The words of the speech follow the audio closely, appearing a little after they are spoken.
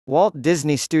Walt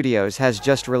Disney Studios has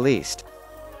just released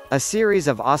a series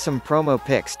of awesome promo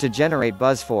pics to generate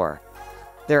buzz for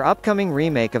their upcoming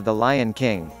remake of The Lion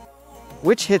King,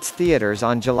 which hits theaters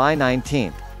on July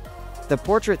 19. The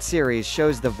portrait series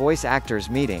shows the voice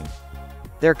actors meeting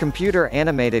their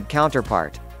computer-animated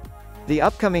counterpart. The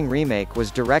upcoming remake was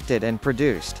directed and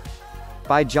produced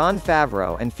by Jon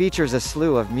Favreau and features a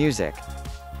slew of music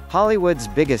Hollywood's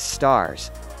biggest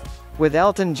stars, with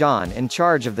Elton John in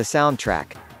charge of the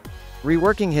soundtrack,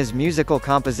 reworking his musical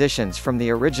compositions from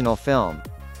the original film.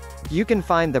 You can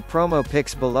find the promo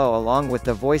pics below along with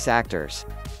the voice actors.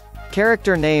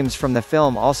 Character names from the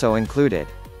film also included.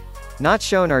 Not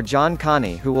shown are John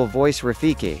Connie, who will voice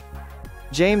Rafiki,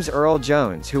 James Earl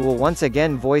Jones, who will once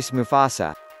again voice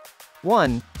Mufasa,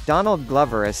 1. Donald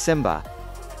Glover as Simba,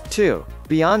 2.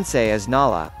 Beyoncé as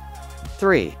Nala,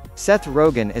 3. Seth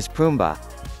Rogen as Pumbaa,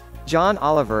 John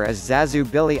Oliver as Zazu,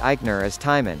 Billy Eichner as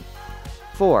Timon,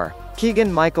 4.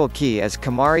 Keegan-Michael Key as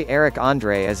Kamari, Eric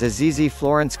André as Azizi,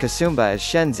 Florence Kasumba as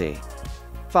Shenzi,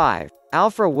 5.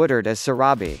 Alfre Woodard as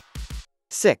Sarabi,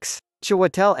 6.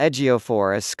 Chiwetel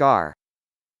Ejiofor as Scar,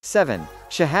 7.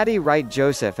 Shahadi Wright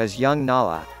Joseph as young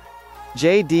Nala,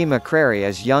 J.D. McCrary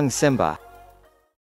as young Simba.